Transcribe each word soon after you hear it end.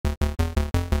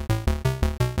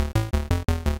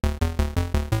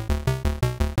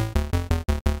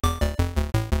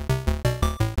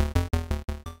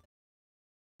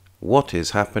What is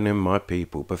happening, my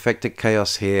people? Perfected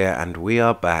Chaos here, and we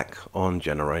are back on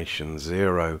Generation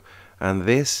Zero, and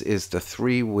this is the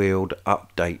three-wheeled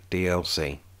update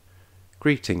DLC.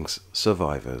 Greetings,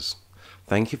 survivors.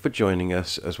 Thank you for joining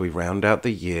us as we round out the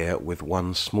year with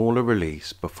one smaller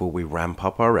release before we ramp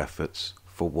up our efforts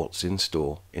for what's in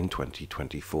store in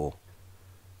 2024.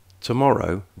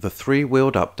 Tomorrow, the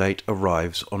three-wheeled update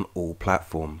arrives on all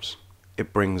platforms.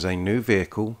 It brings a new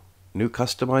vehicle, new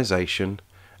customization,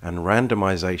 and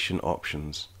randomization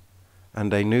options,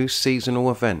 and a new seasonal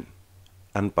event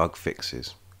and bug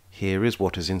fixes. Here is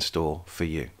what is in store for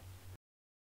you.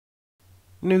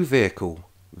 New vehicle,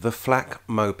 the Flak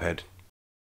Moped.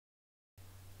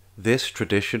 This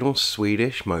traditional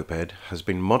Swedish moped has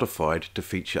been modified to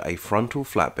feature a frontal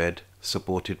flatbed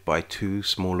supported by two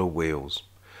smaller wheels.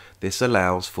 This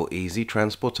allows for easy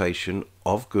transportation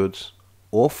of goods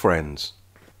or friends.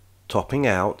 Topping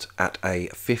out at a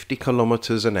 50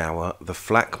 kilometers an hour, the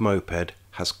Flak Moped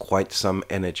has quite some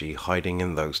energy hiding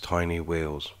in those tiny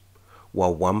wheels.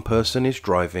 While one person is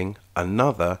driving,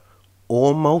 another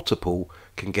or multiple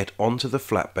can get onto the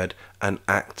flatbed and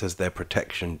act as their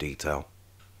protection detail.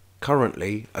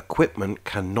 Currently, equipment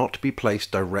cannot be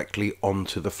placed directly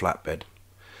onto the flatbed.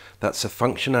 That's a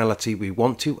functionality we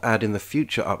want to add in the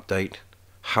future update.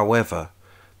 However,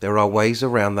 there are ways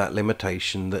around that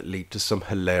limitation that lead to some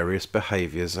hilarious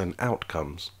behaviors and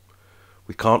outcomes.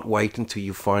 We can't wait until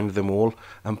you find them all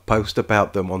and post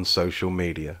about them on social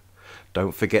media.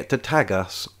 Don't forget to tag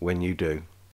us when you do.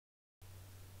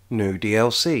 New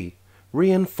DLC,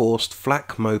 Reinforced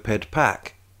Flak Moped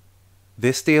Pack.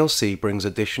 This DLC brings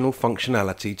additional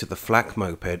functionality to the Flak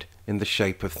Moped in the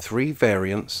shape of 3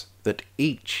 variants that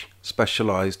each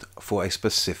specialized for a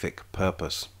specific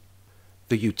purpose.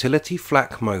 The utility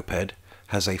Flak Moped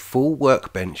has a full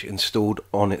workbench installed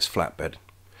on its flatbed,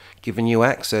 giving you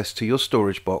access to your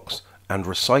storage box and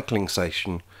recycling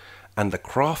station and the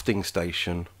crafting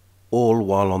station, all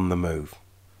while on the move.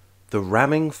 The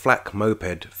ramming Flak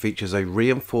Moped features a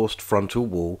reinforced frontal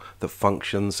wall that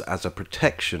functions as a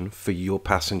protection for your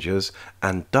passengers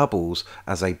and doubles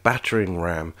as a battering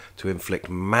ram to inflict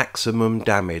maximum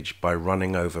damage by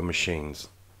running over machines.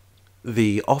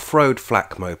 The off-road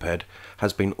Flak Moped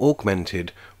has been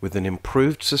augmented with an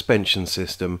improved suspension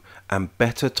system and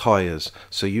better tyres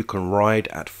so you can ride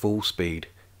at full speed,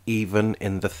 even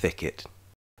in the thicket.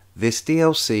 This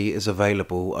DLC is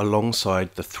available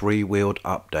alongside the three-wheeled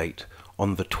update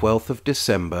on the 12th of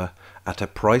December at a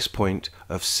price point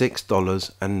of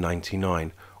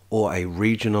 $6.99 or a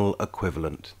regional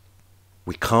equivalent.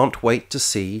 We can't wait to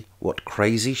see what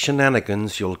crazy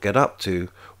shenanigans you'll get up to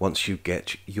once you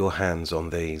get your hands on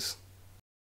these.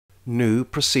 New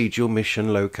procedural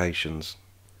mission locations.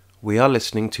 We are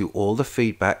listening to all the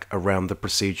feedback around the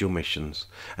procedural missions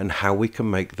and how we can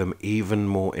make them even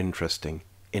more interesting,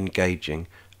 engaging,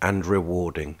 and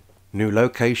rewarding. New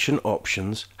location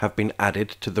options have been added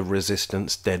to the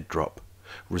Resistance Dead Drop,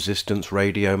 Resistance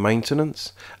Radio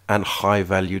Maintenance, and High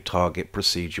Value Target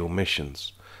procedural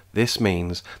missions. This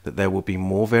means that there will be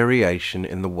more variation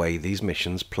in the way these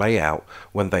missions play out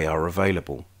when they are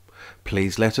available.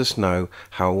 Please let us know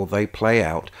how they play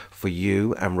out for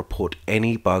you and report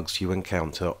any bugs you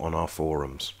encounter on our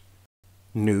forums.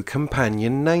 New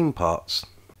companion name parts.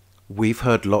 We've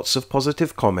heard lots of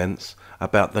positive comments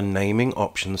about the naming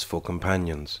options for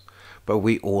companions, but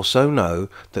we also know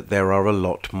that there are a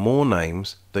lot more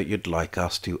names that you'd like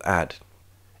us to add.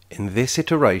 In this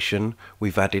iteration,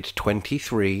 we've added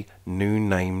 23 new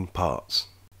name parts.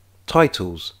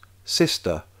 Titles: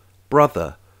 Sister,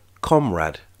 Brother,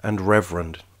 Comrade, and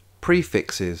Reverend.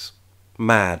 Prefixes: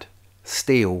 Mad,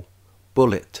 Steel,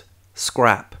 Bullet,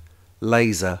 Scrap,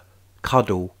 Laser,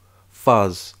 Cuddle,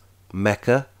 Fuzz,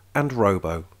 Mecha, and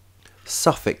Robo.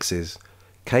 Suffixes: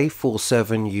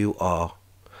 K47UR,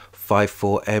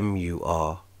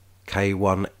 54MUR,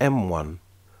 K1M1,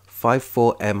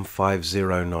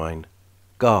 54M509,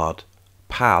 Guard,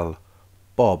 Pal,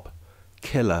 Bob,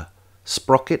 Killer,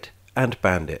 Sprocket, and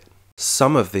Bandit.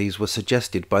 Some of these were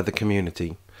suggested by the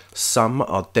community. Some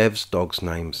are devs' dogs'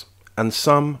 names, and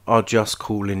some are just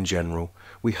cool in general.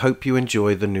 We hope you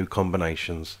enjoy the new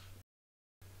combinations.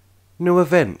 New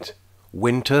event: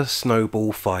 Winter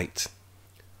Snowball Fight.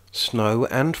 Snow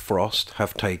and frost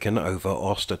have taken over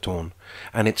Ostertorn,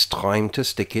 and it's time to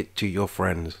stick it to your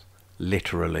friends.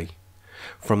 Literally.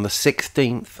 From the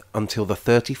 16th until the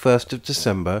 31st of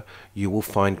December, you will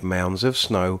find mounds of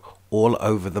snow all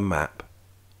over the map.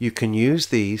 You can use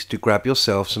these to grab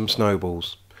yourself some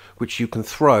snowballs, which you can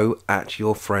throw at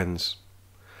your friends.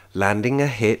 Landing a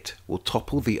hit will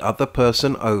topple the other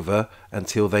person over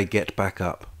until they get back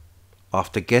up.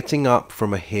 After getting up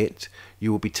from a hit,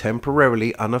 you will be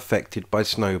temporarily unaffected by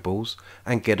snowballs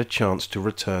and get a chance to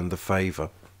return the favour.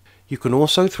 You can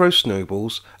also throw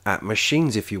snowballs at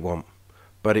machines if you want,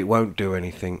 but it won't do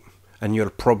anything, and you'll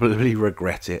probably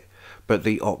regret it, but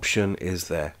the option is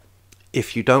there.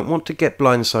 If you don't want to get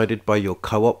blindsided by your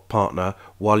co-op partner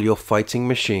while you're fighting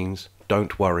machines,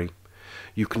 don't worry.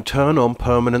 You can turn on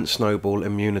permanent snowball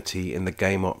immunity in the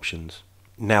game options.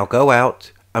 Now go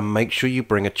out and make sure you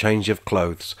bring a change of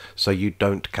clothes so you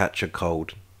don't catch a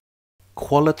cold.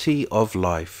 Quality of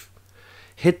life.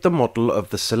 Hid the model of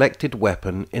the selected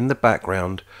weapon in the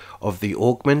background of the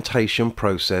augmentation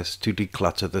process to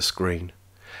declutter the screen.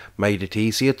 Made it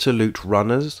easier to loot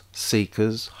runners,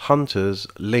 seekers, hunters,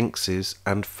 lynxes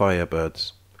and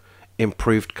firebirds.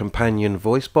 Improved companion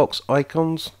voice box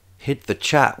icons. Hid the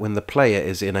chat when the player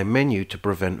is in a menu to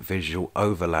prevent visual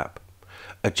overlap.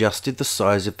 Adjusted the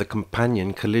size of the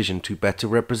companion collision to better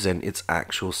represent its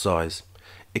actual size.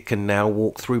 It can now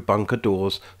walk through bunker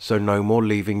doors, so no more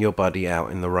leaving your buddy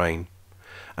out in the rain.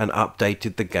 And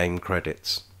updated the game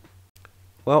credits.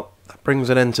 Well, that brings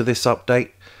an end to this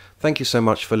update. Thank you so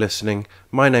much for listening.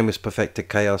 My name is Perfected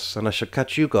Chaos, and I shall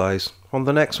catch you guys on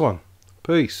the next one.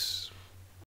 Peace.